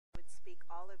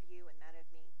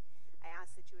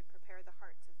ask that you would prepare the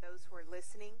hearts of those who are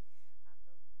listening,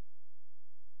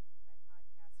 by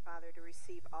podcast, Father, to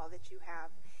receive all that you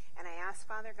have. And I ask,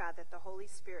 Father God, that the Holy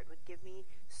Spirit would give me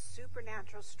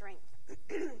supernatural strength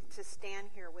to stand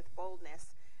here with boldness,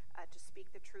 to speak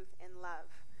the truth in love,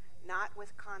 not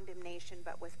with condemnation,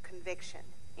 but with conviction.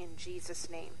 In Jesus'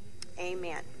 name,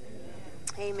 amen.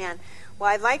 Amen. Well,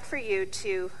 I'd like for you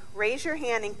to raise your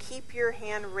hand and keep your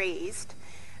hand raised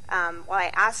while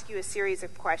I ask you a series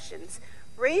of questions.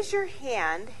 Raise your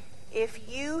hand if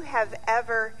you have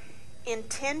ever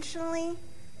intentionally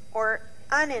or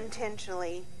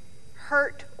unintentionally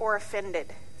hurt or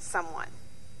offended someone.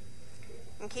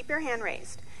 And keep your hand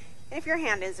raised. And if your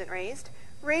hand isn't raised,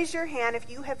 raise your hand if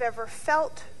you have ever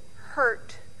felt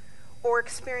hurt or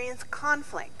experienced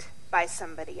conflict by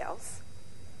somebody else.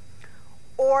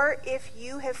 Or if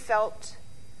you have felt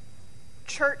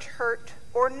church hurt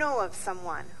or know of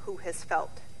someone who has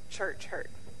felt church hurt.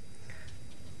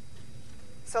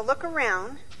 So look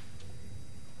around,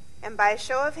 and by a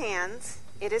show of hands,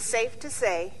 it is safe to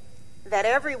say that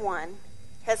everyone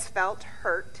has felt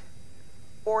hurt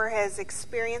or has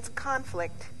experienced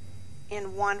conflict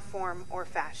in one form or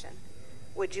fashion.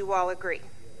 Would you all agree?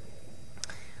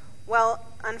 Well,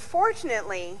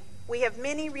 unfortunately, we have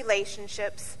many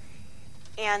relationships,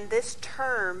 and this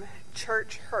term,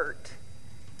 church hurt,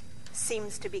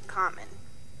 seems to be common.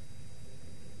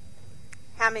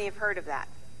 How many have heard of that?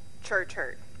 Church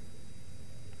hurt.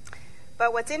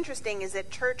 But what's interesting is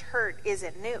that church hurt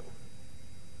isn't new.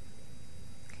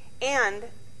 And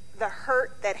the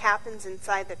hurt that happens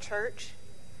inside the church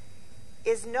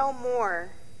is no more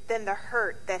than the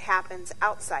hurt that happens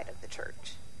outside of the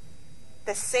church.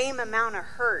 The same amount of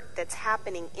hurt that's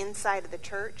happening inside of the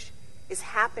church is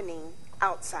happening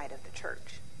outside of the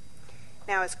church.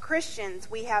 Now, as Christians,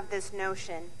 we have this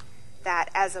notion that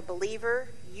as a believer,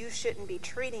 you shouldn't be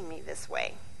treating me this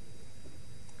way.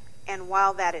 And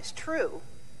while that is true,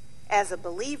 as a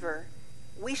believer,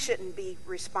 we shouldn't be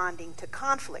responding to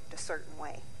conflict a certain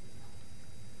way.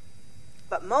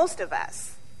 But most of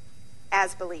us,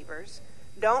 as believers,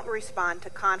 don't respond to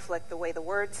conflict the way the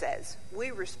Word says. We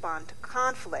respond to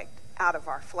conflict out of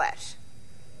our flesh.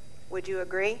 Would you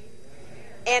agree?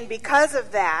 And because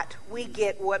of that, we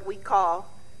get what we call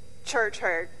church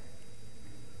hurt,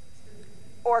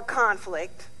 or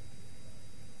conflict,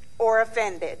 or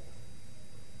offended,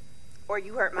 or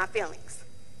you hurt my feelings.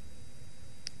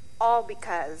 All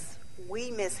because we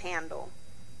mishandle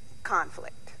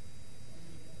conflict.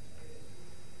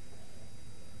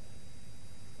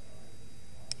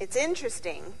 It's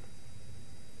interesting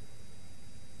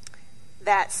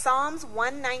that Psalms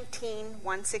 119,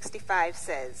 165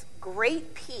 says,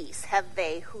 "Great peace have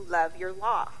they who love your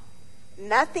law.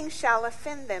 Nothing shall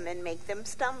offend them and make them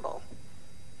stumble."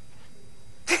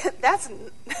 That's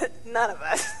none of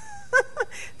us.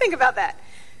 Think about that.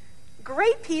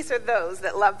 Great peace are those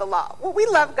that love the law. Well, we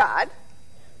love God.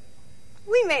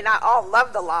 We may not all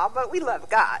love the law, but we love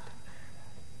God.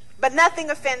 But nothing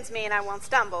offends me and I won't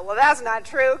stumble. Well, that's not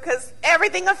true, because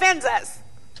everything offends us.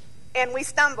 And we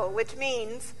stumble, which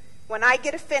means when I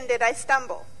get offended, I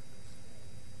stumble.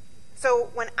 So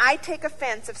when I take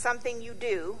offense of something you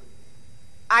do,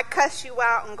 I cuss you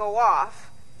out and go off,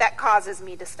 that causes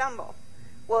me to stumble.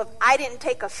 Well, if I didn't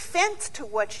take offense to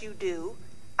what you do,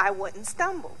 I wouldn't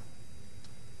stumble.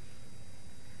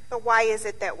 So why is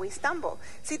it that we stumble?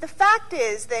 See, the fact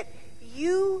is that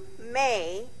you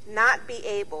may not be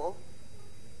able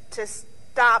to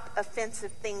stop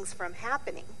offensive things from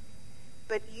happening,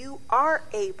 but you are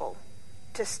able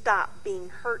to stop being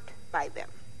hurt by them.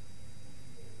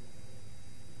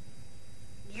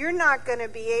 You're not going to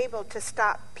be able to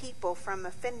stop people from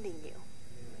offending you,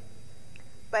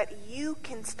 but you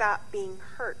can stop being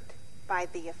hurt by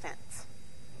the offense.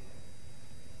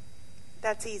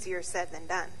 That's easier said than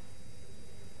done.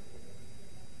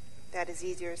 That is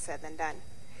easier said than done.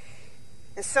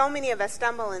 And so many of us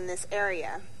stumble in this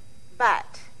area,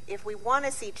 but if we want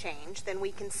to see change, then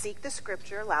we can seek the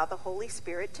Scripture, allow the Holy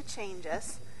Spirit to change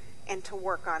us and to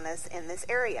work on us in this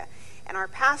area. And our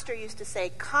pastor used to say,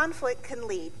 conflict can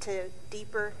lead to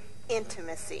deeper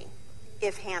intimacy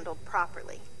if handled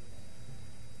properly.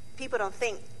 People don't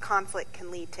think conflict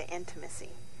can lead to intimacy,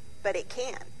 but it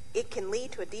can. It can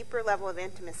lead to a deeper level of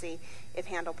intimacy if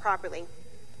handled properly.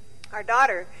 Our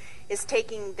daughter is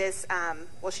taking this,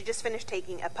 she just finished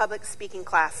taking a public speaking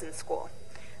class in school.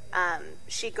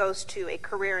 She goes to a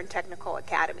career and technical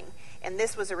academy, and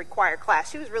this was a required class.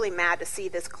 She was really mad to see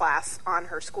this class on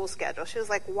her school schedule. She was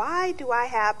like, why do I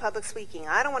have public speaking?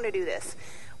 I don't want to do this.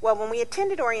 Well, when we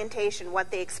attended orientation, what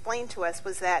they explained to us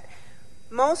was that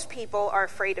most people are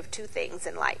afraid of two things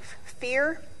in life: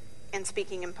 fear and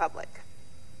speaking in public.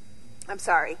 I'm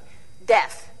sorry,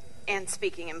 deaf and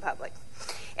speaking in public.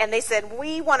 And they said,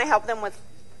 we want to help them with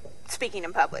speaking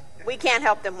in public. We can't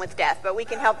help them with deaf, but we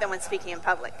can help them with speaking in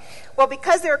public. Well,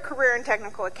 because they're a career and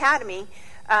technical academy,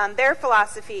 their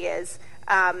philosophy is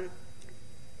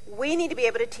we need to be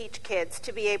able to teach kids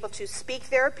to be able to speak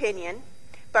their opinion,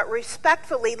 but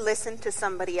respectfully listen to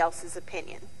somebody else's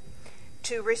opinion.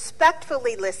 To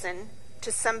respectfully listen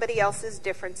to somebody else's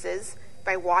differences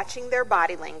by watching their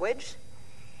body language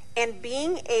and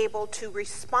being able to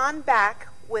respond back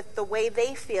with the way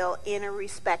they feel in a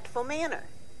respectful manner.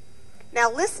 Now,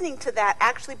 listening to that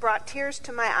actually brought tears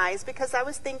to my eyes because I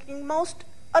was thinking most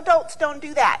adults don't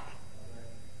do that.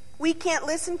 We can't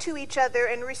listen to each other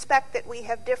and respect that we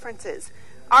have differences.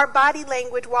 Our body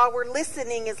language while we're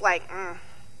listening is like,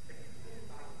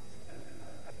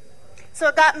 So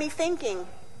it got me thinking,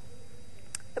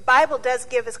 the Bible does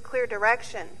give us clear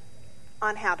direction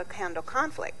on how to handle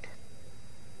conflict.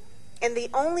 And the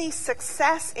only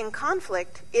success in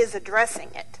conflict is addressing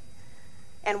it.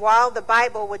 And while the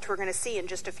Bible, which we're going to see in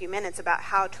just a few minutes about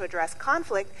how to address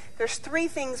conflict, there's 3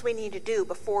 things we need to do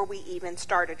before we even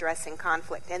start addressing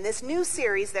conflict. And this new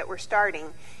series that we're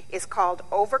starting is called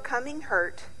Overcoming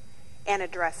Hurt and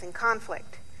Addressing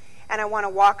Conflict. And I want to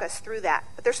walk us through that.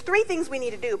 But there's 3 things we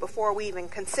need to do before we even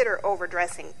consider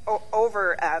addressing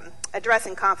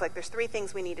conflict. There's 3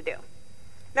 things we need to do.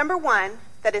 Number 1,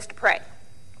 that is to pray.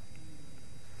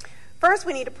 First,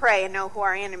 we need to pray and know who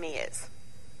our enemy is.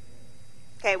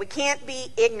 Okay, we can't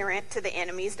be ignorant to the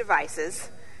enemy's devices.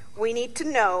 We need to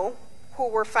know who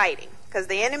we're fighting, because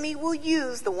the enemy will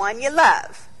use the one you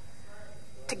love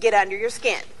to get under your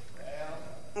skin.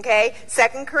 Okay,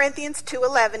 2 Corinthians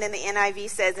 2:11 in the NIV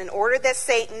says, in order that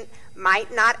Satan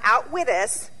might not outwit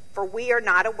us, for we are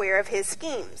not aware of his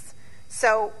schemes.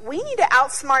 So we need to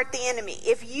outsmart the enemy.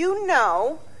 If you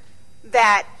know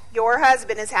that your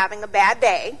husband is having a bad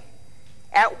day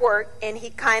at work and he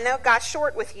kind of got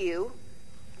short with you,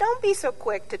 don't be so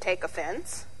quick to take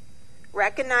offense.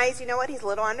 Recognize, you know what, he's a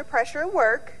little under pressure at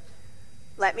work.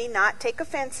 Let me not take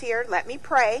offense here. Let me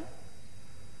pray.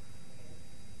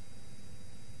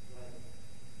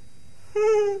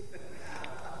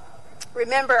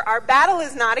 Remember, our battle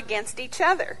is not against each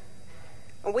other.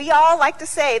 We all like to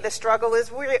say the struggle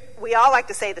is real.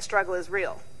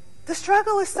 The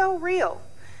struggle is so real.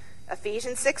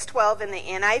 Ephesians 6:12 in the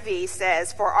NIV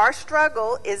says, for our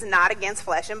struggle is not against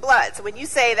flesh and blood. So when you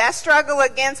say that struggle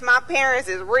against my parents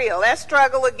is real, that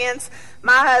struggle against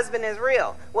my husband is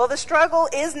real, well, the struggle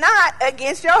is not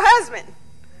against your husband.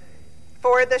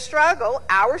 For the struggle,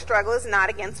 our struggle is not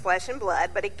against flesh and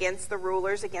blood, but against the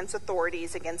rulers, against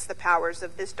authorities, against the powers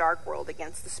of this dark world,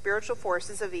 against the spiritual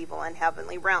forces of evil in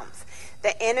heavenly realms.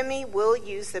 The enemy will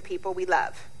use the people we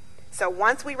love. So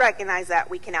once we recognize that,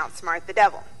 we can outsmart the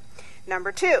devil.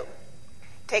 Number 2,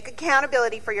 take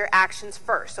accountability for your actions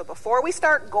first. So before we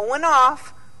start going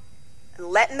off and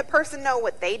letting the person know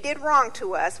what they did wrong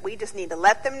to us, we just need to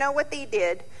let them know what they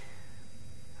did.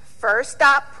 First,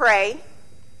 stop, pray.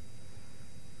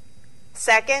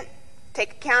 Second,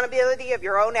 take accountability of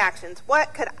your own actions.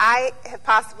 What could I have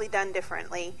possibly done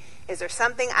differently? Is there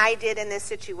something I did in this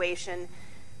situation?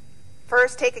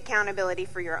 First, take accountability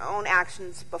for your own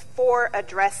actions before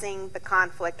addressing the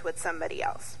conflict with somebody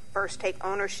else. First, take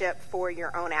ownership for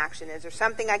your own action. Is there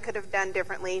something I could have done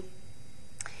differently?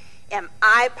 Am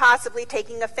I possibly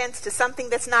taking offense to something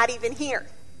that's not even here?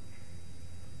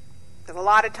 Because a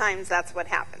lot of times that's what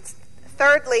happens.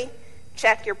 Thirdly,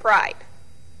 check your pride.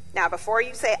 Now, before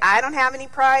you say, I don't have any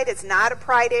pride, it's not a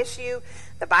pride issue.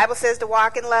 The Bible says to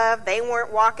walk in love. They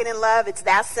weren't walking in love. It's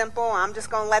that simple. I'm just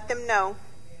going to let them know.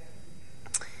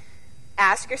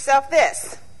 Ask yourself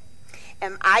this.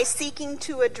 Am I seeking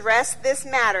to address this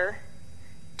matter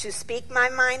to speak my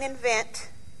mind and vent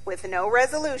with no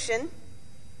resolution?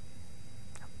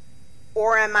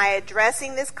 Or am I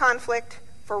addressing this conflict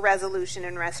for resolution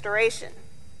and restoration?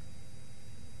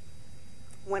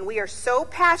 When we are so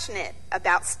passionate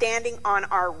about standing on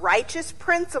our righteous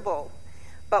principle,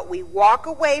 but we walk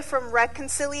away from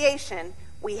reconciliation,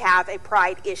 we have a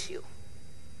pride issue.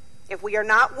 If we are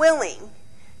not willing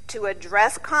to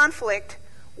address conflict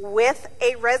with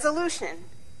a resolution,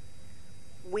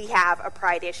 we have a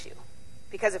pride issue.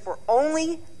 Because if we're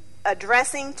only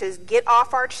addressing to get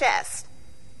off our chest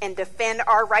and defend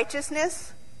our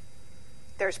righteousness,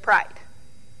 there's pride.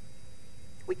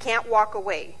 We can't walk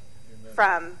away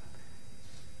from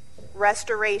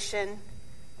restoration,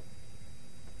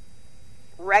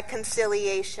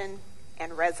 reconciliation,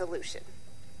 and resolution.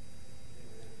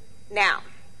 Now,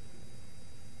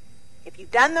 if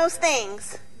you've done those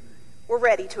things, we're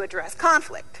ready to address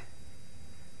conflict.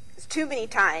 Too many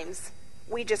times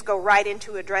we just go right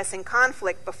into addressing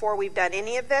conflict before we've done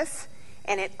any of this,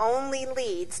 and it only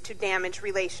leads to damaged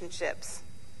relationships,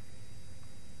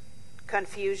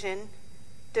 confusion,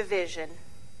 division,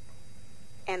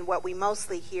 and what we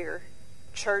mostly hear,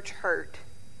 church hurt,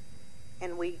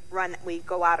 and we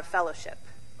go out of fellowship.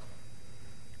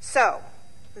 So,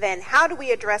 then how do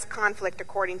we address conflict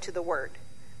according to the Word?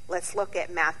 Let's look at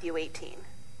Matthew 18.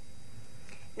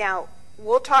 Now,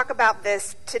 we'll talk about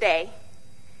this today,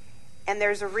 and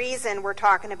there's a reason we're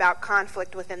talking about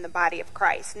conflict within the body of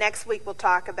Christ. Next week we'll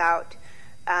talk about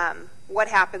what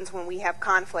happens when we have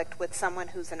conflict with someone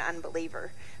who's an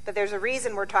unbeliever. But there's a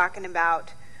reason we're talking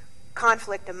about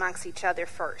conflict amongst each other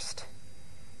first,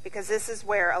 because this is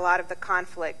where a lot of the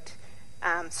conflict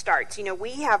starts. You know,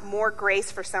 we have more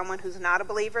grace for someone who's not a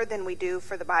believer than we do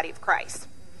for the body of Christ.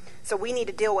 So we need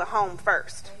to deal with home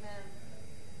first.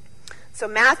 So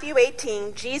Matthew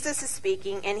 18, Jesus is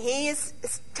speaking, and he is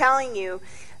telling you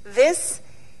this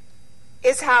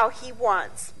is how he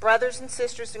wants brothers and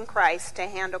sisters in Christ to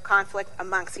handle conflict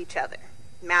amongst each other.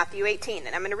 Matthew 18,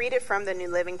 and I'm going to read it from the New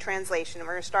Living Translation, and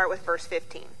we're going to start with verse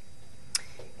 15.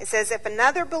 It says, if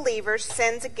another believer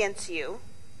sins against you,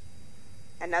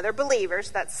 another believer,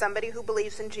 so that's somebody who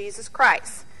believes in Jesus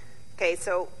Christ. Okay,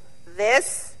 so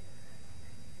this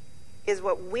is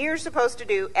what we're supposed to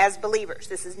do as believers.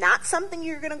 This is not something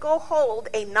you're going to go hold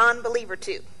a non-believer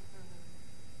to.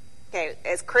 Okay,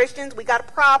 as Christians, we got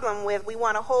a problem with we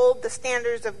want to hold the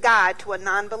standards of God to a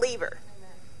non-believer.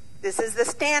 This is the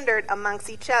standard amongst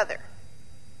each other.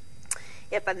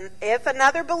 If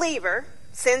another believer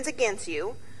sins against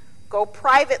you, go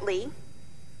privately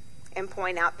and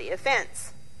point out the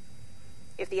offense.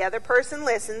 If the other person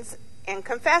listens and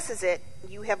confesses it,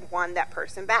 you have won that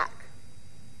person back.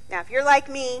 Now, if you're like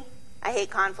me, I hate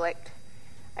conflict.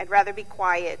 I'd rather be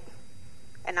quiet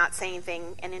and not say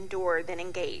anything and endure than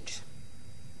engage.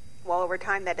 Well, over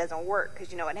time, that doesn't work,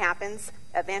 because you know what happens?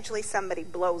 Eventually, somebody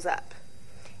blows up,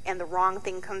 and the wrong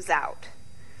thing comes out.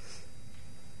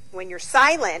 When you're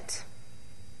silent,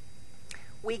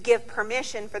 we give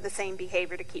permission for the same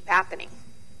behavior to keep happening.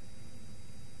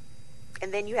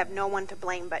 And then you have no one to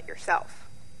blame but yourself,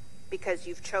 because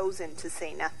you've chosen to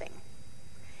say nothing.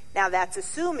 Now, that's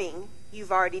assuming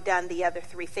you've already done the other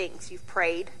three things. You've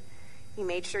prayed, you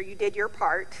made sure you did your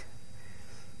part,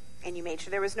 and you made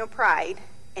sure there was no pride.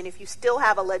 And if you still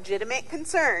have a legitimate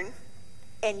concern,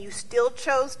 and you still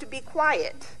chose to be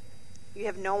quiet, you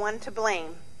have no one to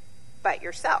blame but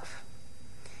yourself.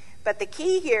 But the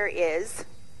key here is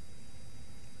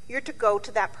you're to go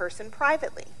to that person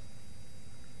privately.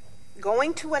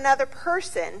 Going to another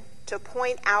person to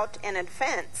point out an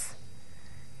offense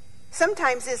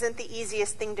sometimes isn't the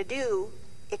easiest thing to do,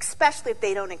 especially if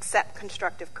they don't accept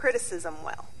constructive criticism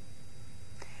well.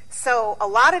 So a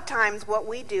lot of times what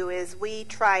we do is we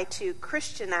try to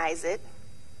Christianize it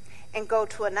and go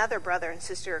to another brother and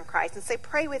sister in Christ and say,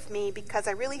 pray with me because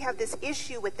I really have this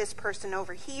issue with this person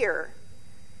over here.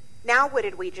 Now what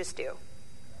did we just do?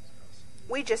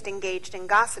 We just engaged in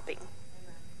gossiping.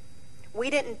 We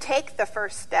didn't take the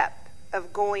first step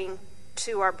of going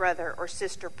to our brother or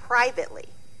sister privately.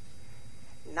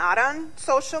 Not on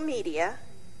social media,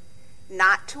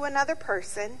 not to another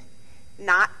person,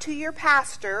 not to your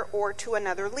pastor or to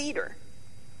another leader.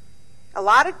 A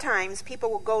lot of times people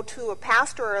will go to a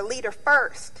pastor or a leader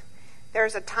first.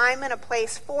 There's a time and a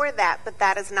place for that, but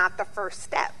that is not the first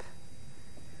step.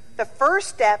 The first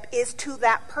step is to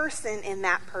that person and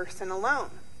that person alone.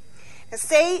 Now,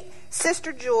 say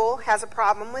Sister Jewel has a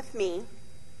problem with me,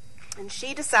 and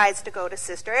she decides to go to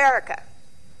Sister Erica.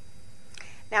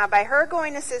 Now, by her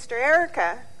going to Sister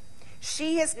Erica,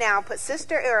 she has now put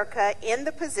Sister Erica in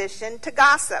the position to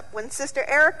gossip when Sister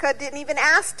Erica didn't even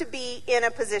ask to be in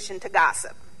a position to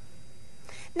gossip.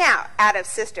 Now, out of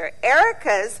Sister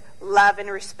Erica's love and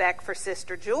respect for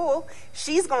Sister Jewel,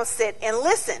 she's going to sit and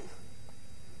listen.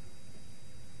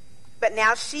 But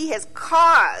now she has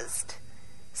caused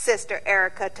Sister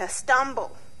Erica to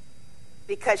stumble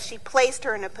because she placed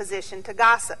her in a position to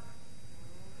gossip.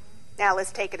 Now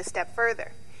let's take it a step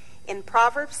further. In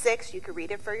Proverbs 6, you can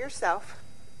read it for yourself.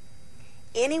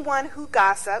 Anyone who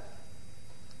gossips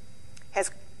has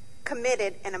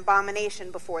committed an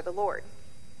abomination before the Lord.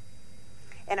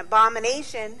 An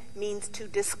abomination means to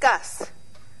discuss.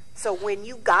 So when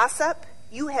you gossip,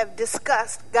 you have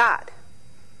discussed God.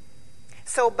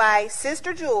 So by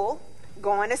Sister Jewel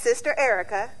going to Sister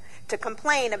Erica to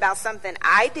complain about something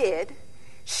I did,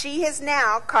 she has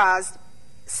now caused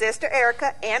Sister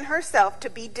Erica and herself to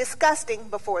be disgusting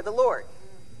before the Lord.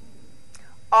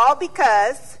 All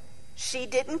because she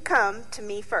didn't come to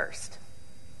me first.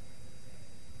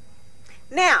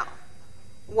 Now,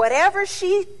 whatever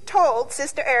she told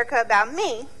Sister Erica about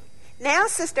me, now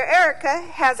Sister Erica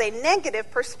has a negative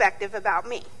perspective about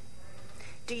me.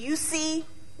 Do you see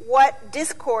what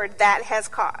discord that has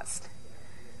caused?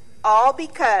 All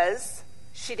because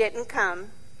she didn't come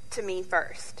to me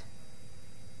first.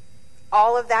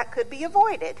 All of that could be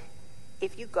avoided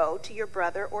if you go to your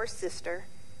brother or sister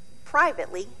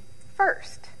privately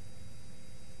first.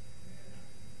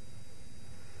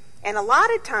 And a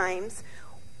lot of times,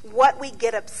 what we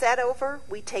get upset over,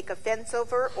 we take offense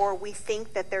over, or we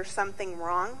think that there's something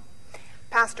wrong.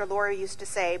 Pastor Laura used to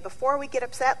say, before we get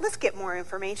upset, let's get more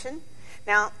information.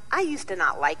 Now, I used to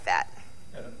not like that.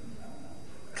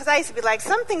 Because I used to be like,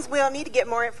 some things we don't need to get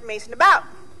more information about.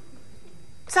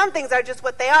 Some things are just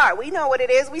what they are. We know what it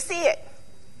is. We see it.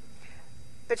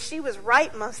 But she was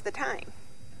right most of the time.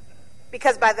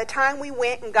 Because by the time we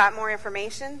went and got more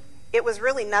information, it was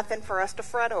really nothing for us to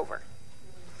fret over.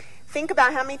 Think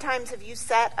about how many times have you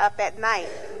sat up at night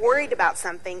worried about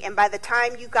something, and by the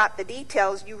time you got the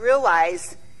details, you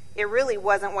realize it really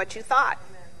wasn't what you thought.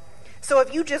 So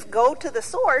if you just go to the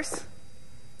source,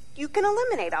 you can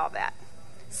eliminate all that.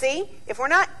 See, if we're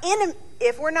not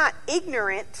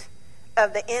ignorant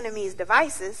of the enemy's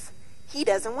devices, he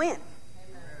doesn't win.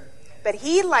 But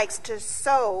he likes to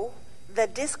sow the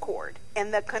discord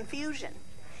and the confusion.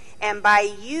 And by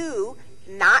you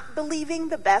not believing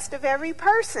the best of every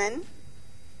person,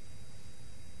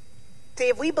 see,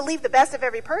 if we believe the best of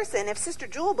every person, if Sister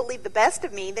Jewel believed the best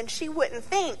of me, then she wouldn't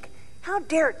think, how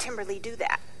dare Timberley do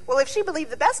that? Well, if she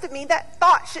believed the best of me, that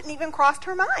thought shouldn't even cross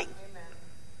her mind. Amen.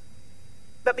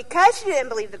 But because she didn't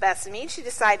believe the best of me, she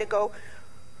decided to go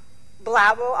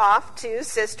blabble off to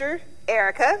Sister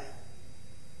Erica,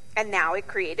 and now it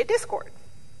created discord.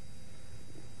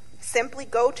 Simply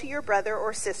go to your brother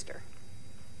or sister.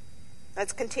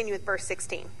 Let's continue with verse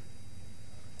 16.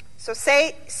 So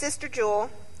say Sister Jewel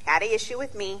had an issue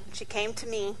with me. She came to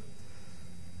me,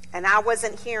 and I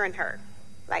wasn't hearing her.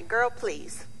 Like, girl,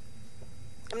 please.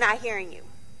 I'm not hearing you.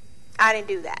 I didn't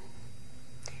do that.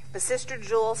 But Sister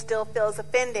Jewel still feels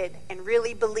offended and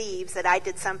really believes that I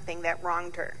did something that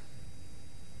wronged her.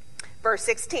 Verse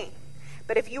 16.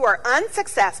 But if you are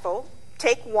unsuccessful,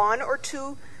 take one or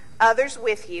two others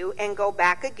with you and go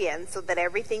back again, so that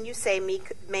everything you say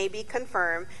may be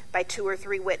confirmed by 2 or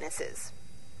 3 witnesses.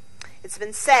 It's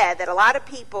been said that a lot of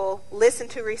people listen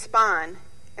to respond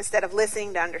instead of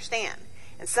listening to understand.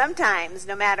 And sometimes,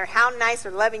 no matter how nice or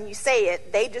loving you say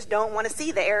it, they just don't want to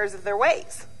see the errors of their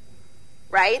ways.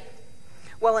 Right?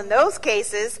 Well, in those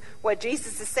cases, what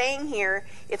Jesus is saying here,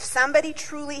 if somebody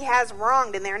truly has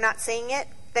wronged and they're not saying it,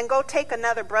 then go take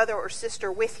another brother or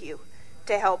sister with you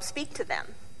to help speak to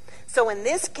them. So in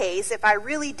this case, if I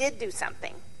really did do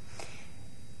something,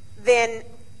 then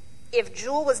if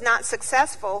Jewel was not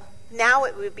successful, now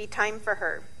it would be time for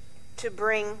her to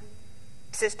bring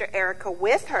Sister Erica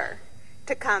with her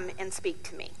to come and speak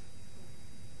to me,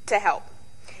 to help.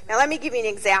 Now let me give you an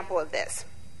example of this.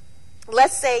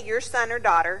 Let's say your son or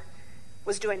daughter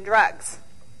was doing drugs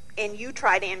and you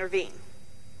tried to intervene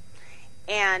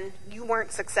and you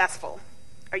weren't successful.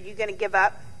 Are you going to give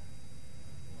up?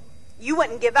 You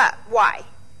wouldn't give up. Why?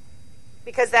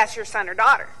 Because that's your son or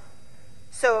daughter.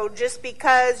 So just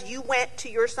because you went to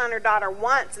your son or daughter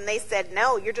once and they said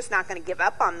no, you're just not going to give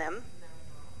up on them.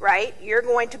 Right? You're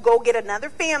going to go get another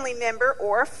family member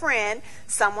or a friend,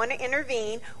 someone to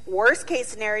intervene. Worst case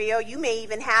scenario, you may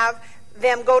even have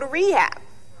them go to rehab,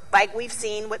 like we've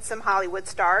seen with some Hollywood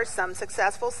stars, some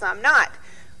successful, some not.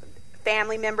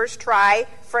 Family members try,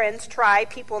 friends try,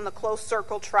 people in the close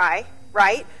circle try,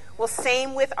 right? Well,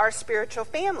 same with our spiritual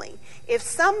family. If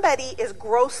somebody is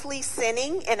grossly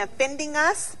sinning and offending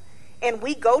us, and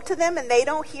we go to them and they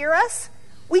don't hear us,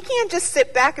 we can't just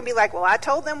sit back and be like, well, I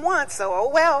told them once, so oh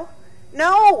well.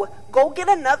 No, go get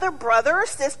another brother or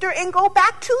sister and go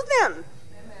back to them.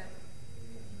 Amen.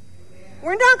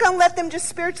 We're not going to let them just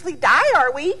spiritually die,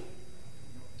 are we?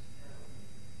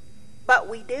 But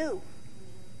we do.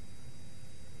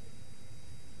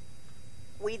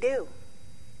 We do.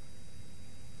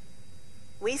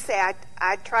 We say,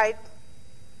 I tried.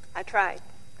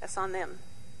 That's on them.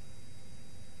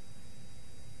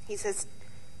 He says,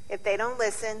 if they don't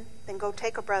listen, then go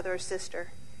take a brother or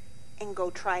sister and go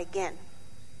try again.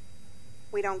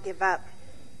 We don't give up.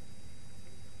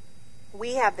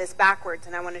 We have this backwards,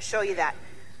 and I want to show you that.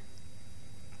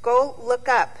 Go look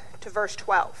up to verse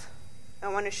 12. I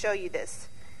want to show you this.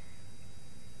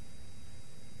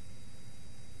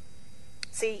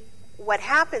 See, what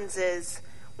happens is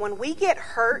when we get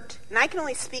hurt, and I can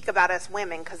only speak about us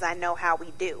women because I know how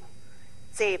we do.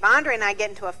 See, if Andre and I get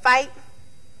into a fight,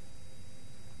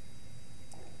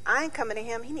 I ain't coming to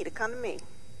him. He need to come to me.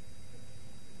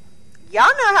 Y'all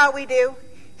know how we do.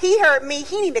 He hurt me.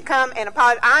 He need to come and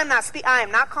apologize. I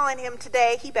am not calling him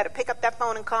today. He better pick up that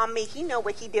phone and call me. He know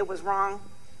what he did was wrong.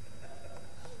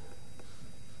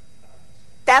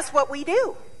 That's what we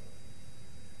do.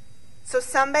 So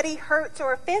somebody hurts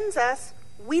or offends us,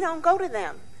 we don't go to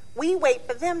them. We wait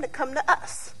for them to come to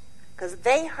us because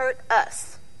they hurt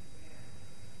us.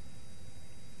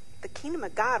 The kingdom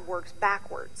of God works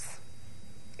backwards.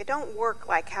 It don't work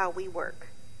like how we work.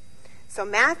 So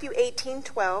Matthew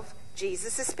 18:12,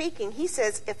 Jesus is speaking. He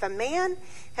says, if a man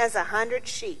has 100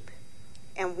 sheep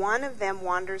and one of them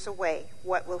wanders away,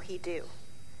 what will he do?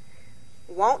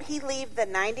 Won't he leave the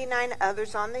 99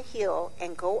 others on the hill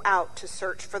and go out to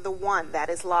search for the one that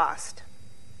is lost?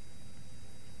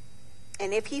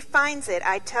 And if he finds it,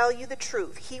 I tell you the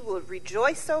truth, he will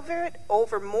rejoice over it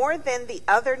over more than the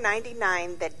other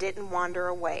 99 that didn't wander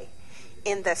away.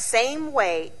 In the same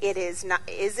way, is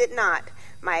it not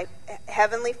my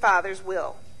heavenly Father's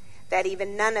will that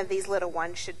even none of these little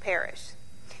ones should perish?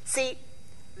 See,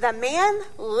 the man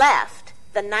left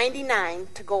the 99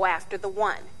 to go after the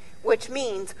one, which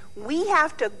means we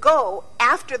have to go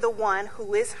after the one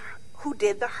who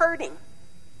did the hurting.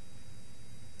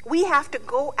 We have to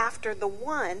go after the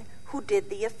one who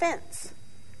did the offense.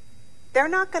 They're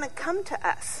not going to come to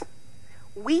us.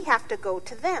 We have to go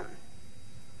to them.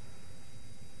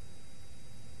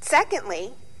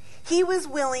 Secondly, he was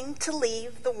willing to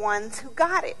leave the ones who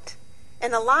got it.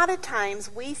 And a lot of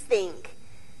times we think,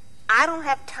 I don't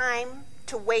have time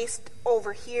to waste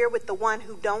over here with the one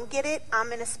who don't get it. I'm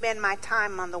going to spend my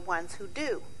time on the ones who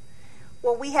do.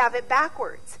 Well, we have it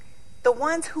backwards. The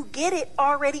ones who get it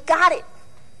already got it.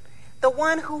 The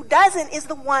one who doesn't is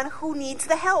the one who needs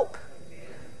the help.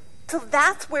 So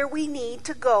that's where we need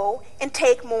to go and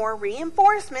take more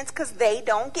reinforcements because they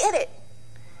don't get it.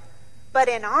 But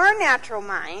in our natural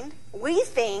mind, we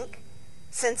think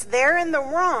since they're in the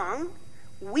wrong,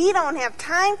 we don't have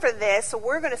time for this, so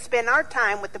we're going to spend our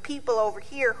time with the people over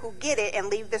here who get it and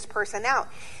leave this person out.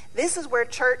 This is where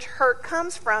church hurt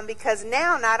comes from, because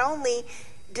now not only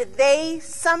did they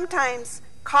sometimes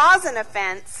cause an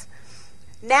offense,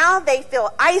 now they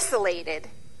feel isolated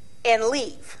and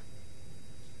leave.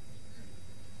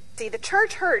 See, the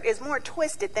church hurt is more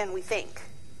twisted than we think.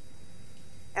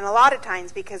 And a lot of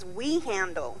times because we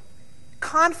handle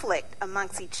conflict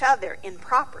amongst each other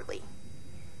improperly.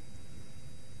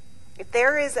 If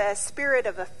there is a spirit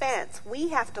of offense, we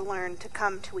have to learn to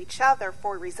come to each other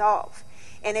for resolve.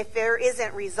 And if there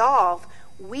isn't resolve,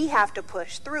 we have to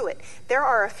push through it. There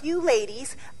are a few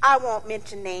ladies, I won't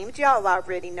mention names, y'all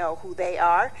already know who they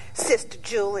are, Sister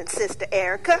Jewel and Sister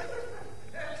Erica,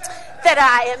 that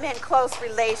I am in close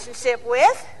relationship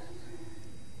with.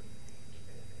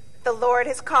 The Lord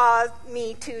has caused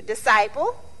me to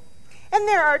disciple. And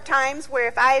there are times where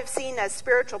if I have seen a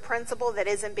spiritual principle that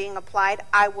isn't being applied,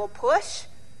 I will push.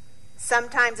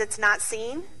 Sometimes it's not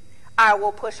seen. I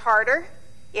will push harder.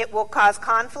 It will cause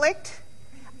conflict.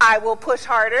 I will push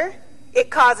harder. It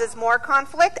causes more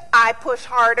conflict. I push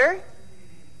harder.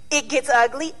 It gets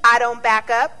ugly. I don't back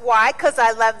up. Why? Because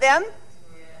I love them.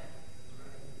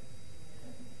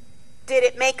 Did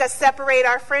it make us separate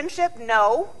our friendship?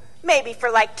 No. Maybe for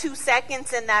like 2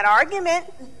 seconds in that argument.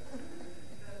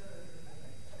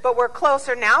 But we're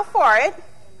closer now for it.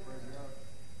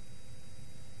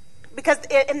 Because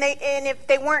if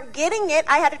they weren't getting it,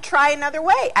 I had to try another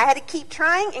way. I had to keep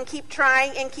trying and keep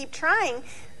trying and keep trying,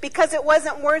 because it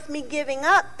wasn't worth me giving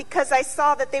up, because I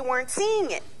saw that they weren't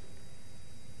seeing it.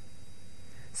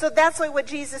 So that's what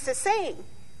Jesus is saying.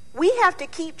 We have to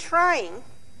keep trying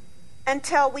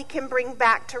until we can bring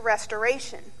back to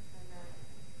restoration.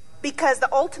 Because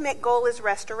the ultimate goal is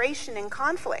restoration in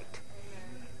conflict.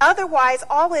 Otherwise,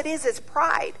 all it is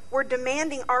pride. We're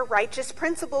demanding our righteous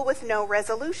principle with no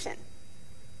resolution.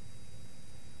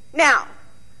 Now,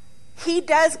 he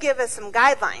does give us some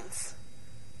guidelines.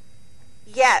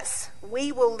 Yes,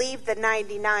 we will leave the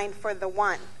 99 for the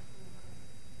one.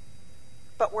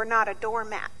 But we're not a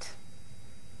doormat.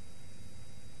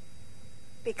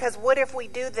 Because what if we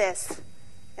do this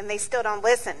and they still don't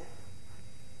listen?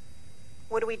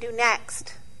 What do we do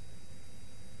next?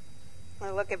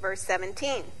 We'll look at verse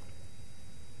 17.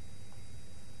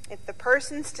 If the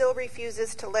person still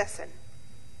refuses to listen,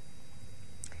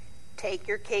 take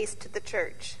your case to the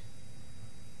church.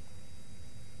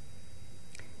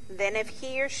 Then if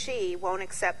he or she won't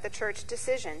accept the church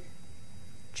decision,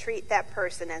 treat that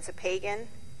person as a pagan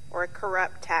or a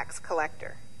corrupt tax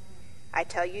collector. I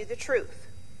tell you the truth.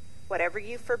 Whatever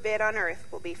you forbid on earth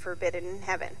will be forbidden in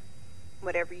heaven.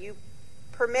 Whatever you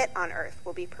permit on earth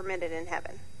will be permitted in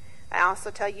heaven. I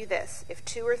also tell you this, if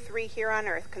 2 or 3 here on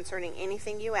earth concerning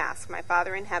anything you ask, my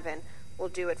Father in heaven will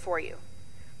do it for you.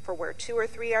 For where 2 or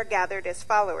 3 are gathered as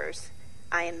followers,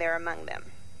 I am there among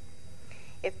them.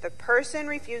 If the person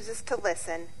refuses to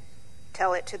listen,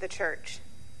 tell it to the church.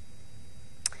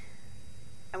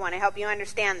 I want to help you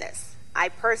understand this. I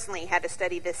personally had to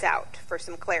study this out for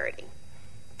some clarity.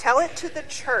 Tell it to the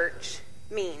church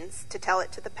means to tell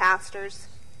it to the pastors,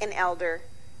 an elder,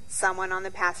 someone on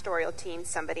the pastoral team,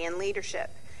 somebody in leadership.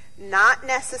 Not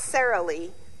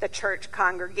necessarily the church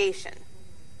congregation,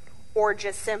 or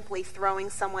just simply throwing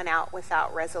someone out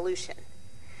without resolution.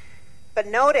 But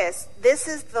notice, this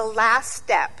is the last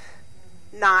step,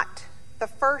 not the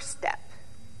first step.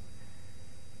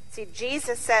 See,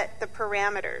 Jesus set the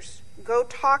parameters. Go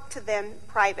talk to them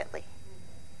privately.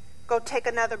 Go take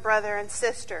another brother and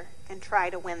sister and try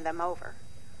to win them over.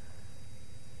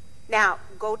 Now,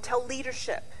 go tell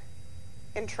leadership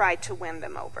and try to win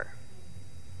them over.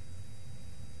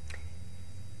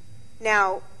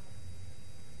 Now,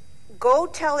 go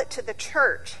tell it to the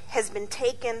church has been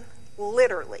taken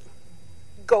literally.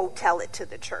 Go tell it to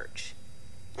the church.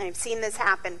 And I've seen this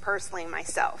happen personally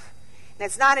myself. And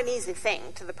it's not an easy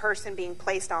thing to the person being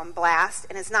placed on blast,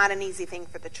 and it's not an easy thing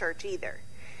for the church either.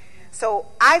 So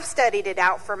I've studied it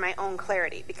out for my own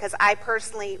clarity, because I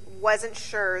personally wasn't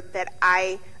sure that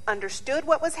I understood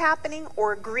what was happening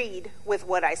or agreed with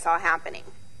what I saw happening.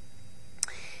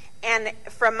 And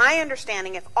from my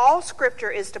understanding, if all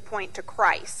Scripture is to point to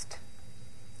Christ,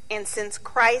 and since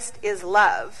Christ is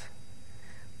love,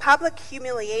 public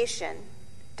humiliation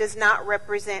does not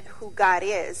represent who God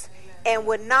is, and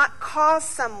would not cause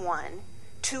someone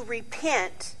to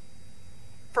repent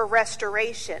for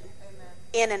restoration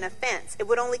in an offense. It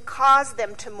would only cause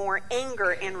them to more anger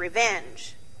and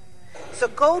revenge. So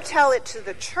go tell it to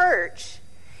the church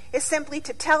is simply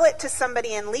to tell it to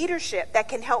somebody in leadership that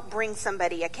can help bring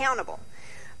somebody accountable.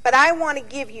 But I want to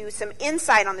give you some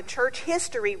insight on the church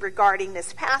history regarding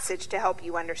this passage to help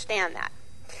you understand that.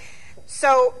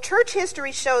 So church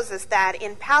history shows us that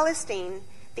in Palestine,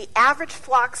 the average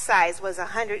flock size was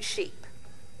 100 sheep.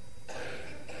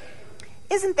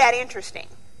 Isn't that interesting?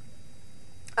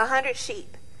 100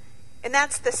 sheep. And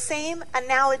that's the same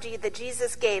analogy that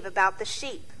Jesus gave about the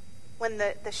sheep when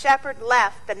the shepherd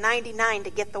left the 99 to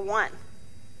get the one.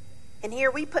 And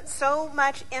here we put so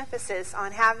much emphasis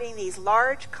on having these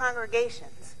large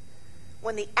congregations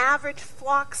when the average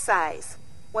flock size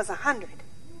was 100.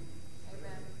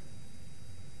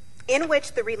 In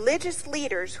which the religious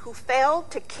leaders who failed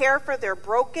to care for their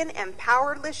broken and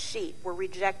powerless sheep were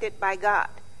rejected by God.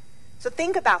 So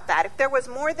think about that. If there was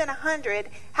more than 100,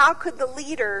 how could the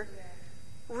leader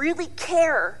really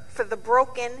care for the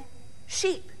broken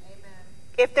sheep? Amen.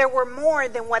 If there were more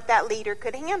than what that leader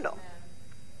could handle.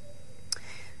 Amen.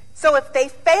 So if they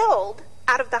failed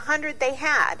out of the 100 they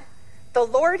had, the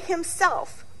Lord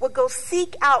himself would go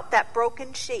seek out that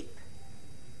broken sheep.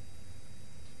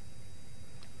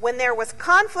 When there was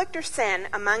conflict or sin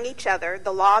among each other,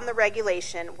 the law and the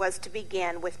regulation was to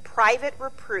begin with private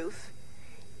reproof,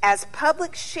 as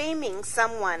public shaming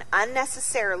someone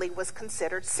unnecessarily was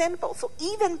considered sinful. So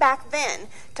even back then,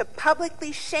 to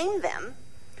publicly shame them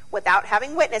without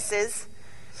having witnesses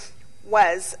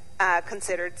was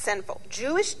considered sinful.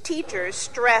 Jewish teachers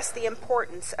stressed the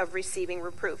importance of receiving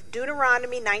reproof.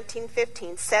 Deuteronomy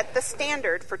 19:15 set the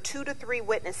standard for 2 to 3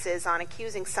 witnesses on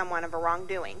accusing someone of a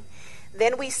wrongdoing.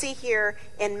 Then we see here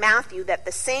in Matthew that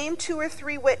the same 2 or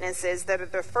 3 witnesses that are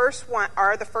the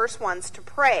first ones to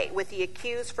pray with the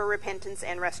accused for repentance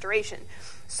and restoration.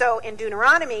 So in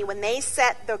Deuteronomy, when they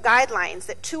set the guidelines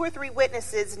that 2 or 3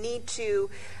 witnesses need to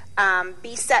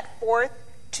be set forth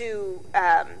to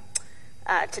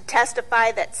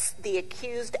testify that the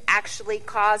accused actually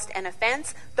caused an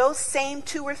offense, those same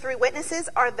 2 or 3 witnesses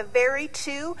are the very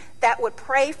 2 that would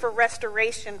pray for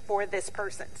restoration for this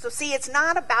person. So see, it's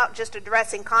not about just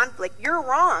addressing conflict. You're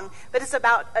wrong, but it's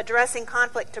about addressing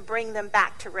conflict to bring them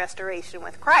back to restoration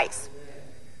with Christ.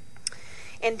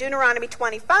 In Deuteronomy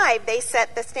 25, they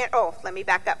set the standard. Oh, let me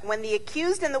back up. When the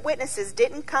accused and the witnesses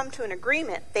didn't come to an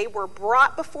agreement, they were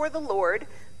brought before the Lord,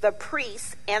 the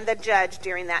priest, and the judge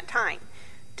during that time.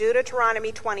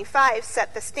 Deuteronomy 25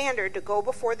 set the standard to go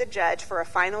before the judge for a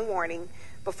final warning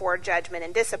before judgment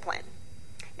and discipline.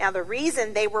 Now, the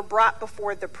reason they were brought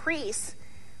before the priests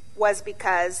was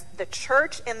because the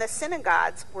church and the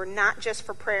synagogues were not just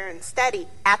for prayer and study.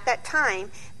 At that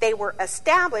time, they were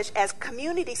established as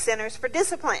community centers for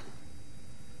discipline.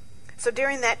 So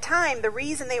during that time, the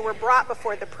reason they were brought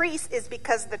before the priests is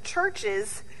because the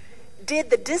churches did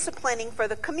the disciplining for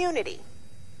the community.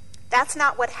 That's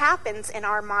not what happens in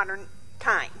our modern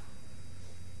time.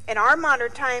 In our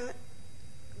modern time,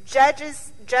 judge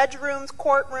rooms,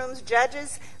 courtrooms,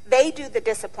 judges, they do the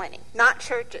disciplining, not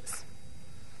churches.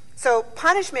 So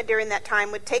punishment during that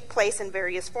time would take place in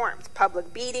various forms: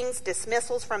 public beatings,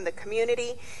 dismissals from the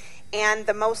community, and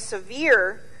the most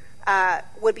severe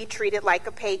would be treated like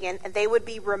a pagan, and they would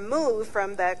be removed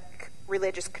from the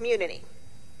religious community.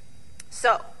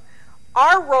 So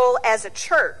our role as a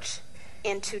church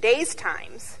in today's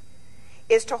times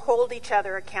is to hold each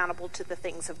other accountable to the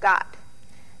things of God.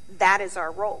 That is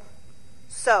our role.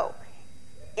 So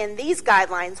in these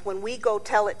guidelines, when we go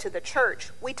tell it to the church,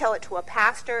 we tell it to a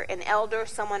pastor, an elder,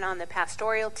 someone on the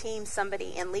pastoral team,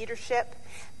 somebody in leadership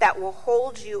that will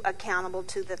hold you accountable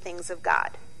to the things of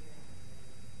God.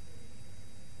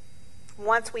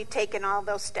 Once we've taken all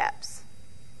those steps,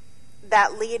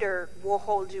 that leader will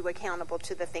hold you accountable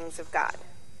to the things of God.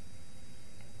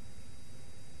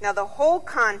 Now, the whole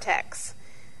context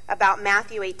about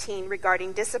Matthew 18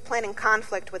 regarding discipline and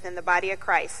conflict within the body of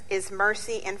Christ is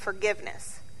mercy and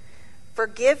forgiveness.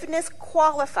 Forgiveness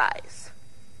qualifies,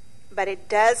 but it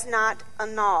does not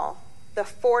annul the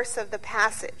force of the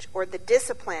passage or the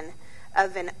discipline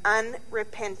of an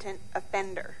unrepentant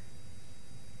offender.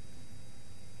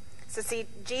 So see,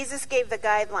 Jesus gave the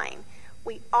guideline.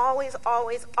 We always,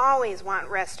 always, always want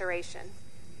restoration.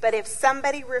 But if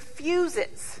somebody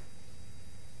refuses,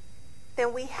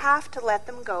 then we have to let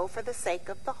them go for the sake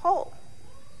of the whole.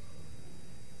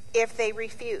 If they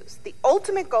refuse. The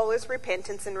ultimate goal is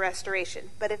repentance and restoration.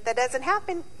 But if that doesn't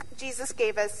happen, Jesus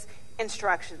gave us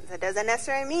instructions. That doesn't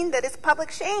necessarily mean that it's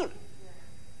public shame.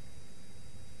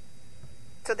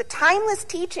 So the timeless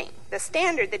teaching, the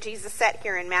standard that Jesus set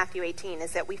here in Matthew 18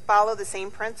 is that we follow the same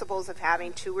principles of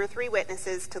having 2 or 3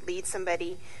 witnesses to lead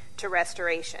somebody to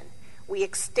restoration. We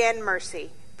extend mercy,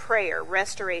 prayer,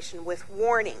 restoration with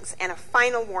warnings and a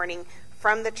final warning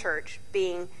from the church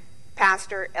being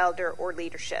pastor, elder, or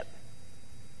leadership.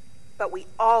 But we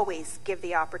always give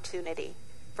the opportunity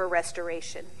for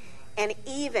restoration. And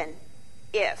even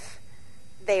if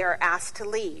they are asked to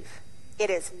leave,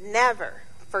 it is never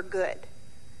for good.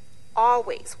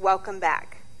 Always welcome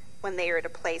back when they are at a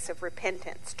place of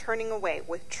repentance, turning away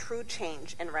with true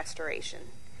change and restoration.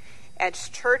 As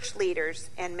church leaders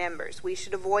and members, we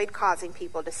should avoid causing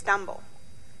people to stumble.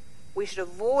 We should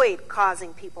avoid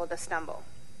causing people to stumble.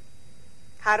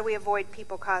 How do we avoid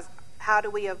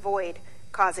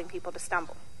causing people to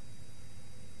stumble?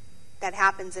 That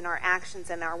happens in our actions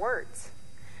and our words.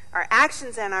 Our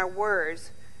actions and our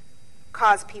words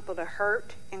cause people to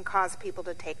hurt and cause people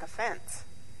to take offense.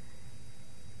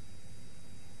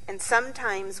 And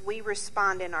sometimes we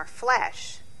respond in our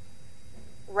flesh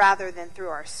rather than through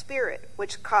our spirit,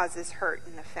 which causes hurt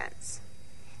and offense.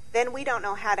 Then we don't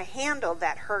know how to handle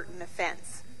that hurt and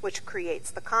offense, which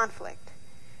creates the conflict,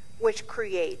 which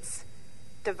creates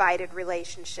divided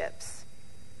relationships,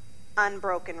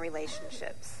 unbroken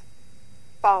relationships,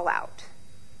 fallout,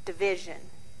 division,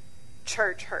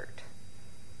 church hurt.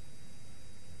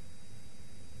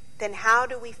 Then how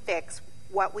do we fix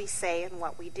what we say and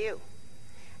what we do?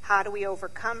 How do we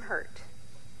overcome hurt?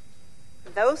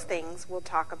 Those things we'll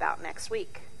talk about next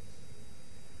week.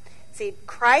 See,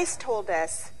 Christ told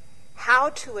us how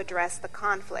to address the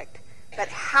conflict, but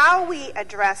how we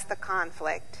address the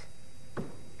conflict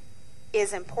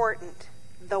is important.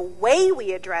 The way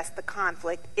we address the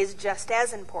conflict is just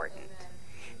as important.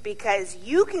 Because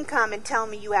you can come and tell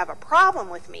me you have a problem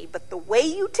with me, but the way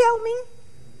you tell me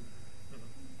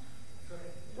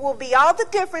will be all the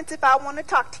difference if I want to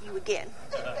talk to you again.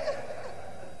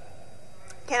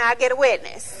 Can I get a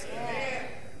witness?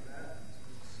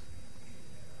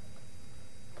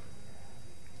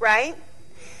 Right?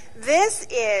 This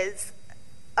is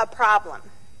a problem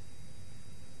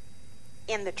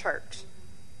in the church.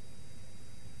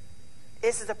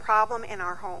 This is a problem in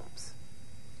our homes.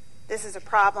 This is a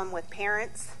problem with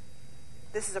parents.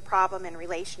 This is a problem in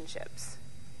relationships.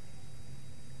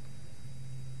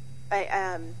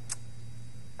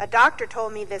 A doctor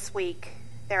told me this week,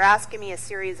 they're asking me a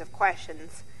series of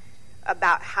questions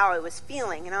about how I was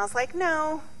feeling. And I was like,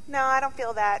 no, I don't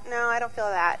feel that. No, I don't feel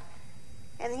that.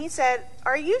 And he said,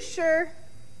 are you sure?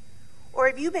 Or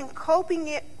have you been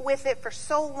coping with it for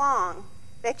so long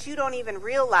that you don't even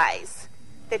realize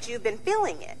that you've been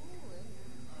feeling it?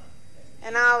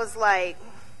 And I was like,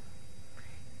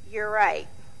 you're right.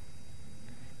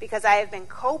 Because I have been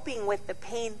coping with the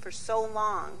pain for so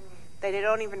long that I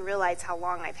don't even realize how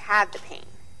long I've had the pain.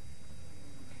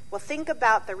 Well, think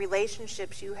about the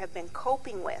relationships you have been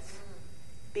coping with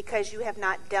because you have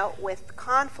not dealt with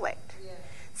conflict. Yeah.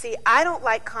 See, I don't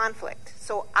like conflict,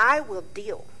 so I will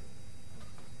deal.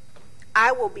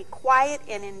 I will be quiet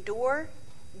and endure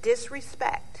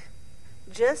disrespect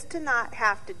just to not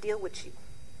have to deal with you.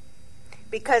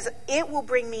 Because it will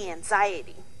bring me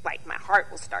anxiety. Like my heart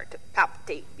will start to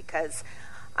palpitate because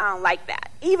I don't like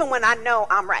that. Even when I know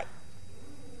I'm right.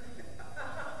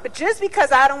 But just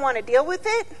because I don't want to deal with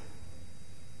it,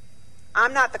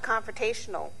 I'm not the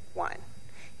confrontational one.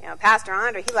 You know, Pastor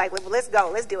Andre, he's like, well, let's go.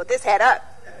 Let's deal with this head up.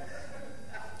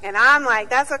 And I'm like,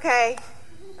 that's okay.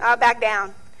 I'll back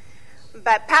down.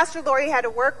 But Pastor Lori had to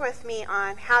work with me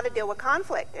on how to deal with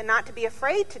conflict and not to be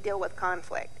afraid to deal with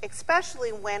conflict,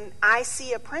 especially when I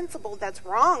see a principle that's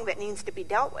wrong that needs to be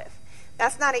dealt with.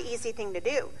 That's not an easy thing to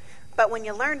do. But when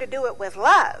you learn to do it with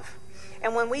love,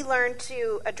 and when we learn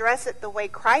to address it the way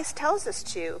Christ tells us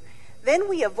to, then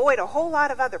we avoid a whole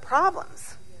lot of other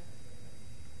problems.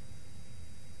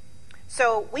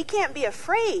 So we can't be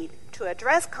afraid to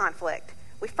address conflict.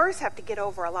 We first have to get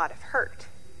over a lot of hurt.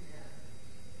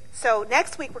 So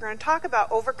next week we're going to talk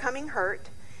about overcoming hurt.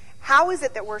 How is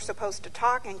it that we're supposed to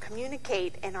talk and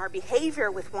communicate in our behavior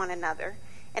with one another,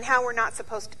 and how we're not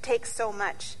supposed to take so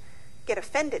much, get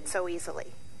offended so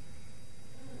easily.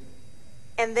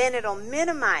 And then it'll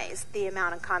minimize the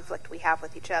amount of conflict we have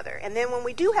with each other. And then when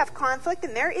we do have conflict,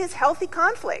 and there is healthy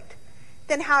conflict,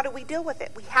 then how do we deal with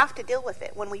it? We have to deal with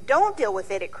it. When we don't deal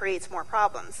with it, it creates more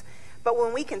problems. But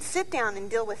when we can sit down and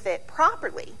deal with it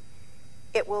properly,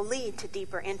 it will lead to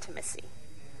deeper intimacy,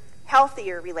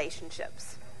 healthier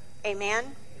relationships.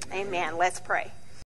 Amen? Amen. Let's pray.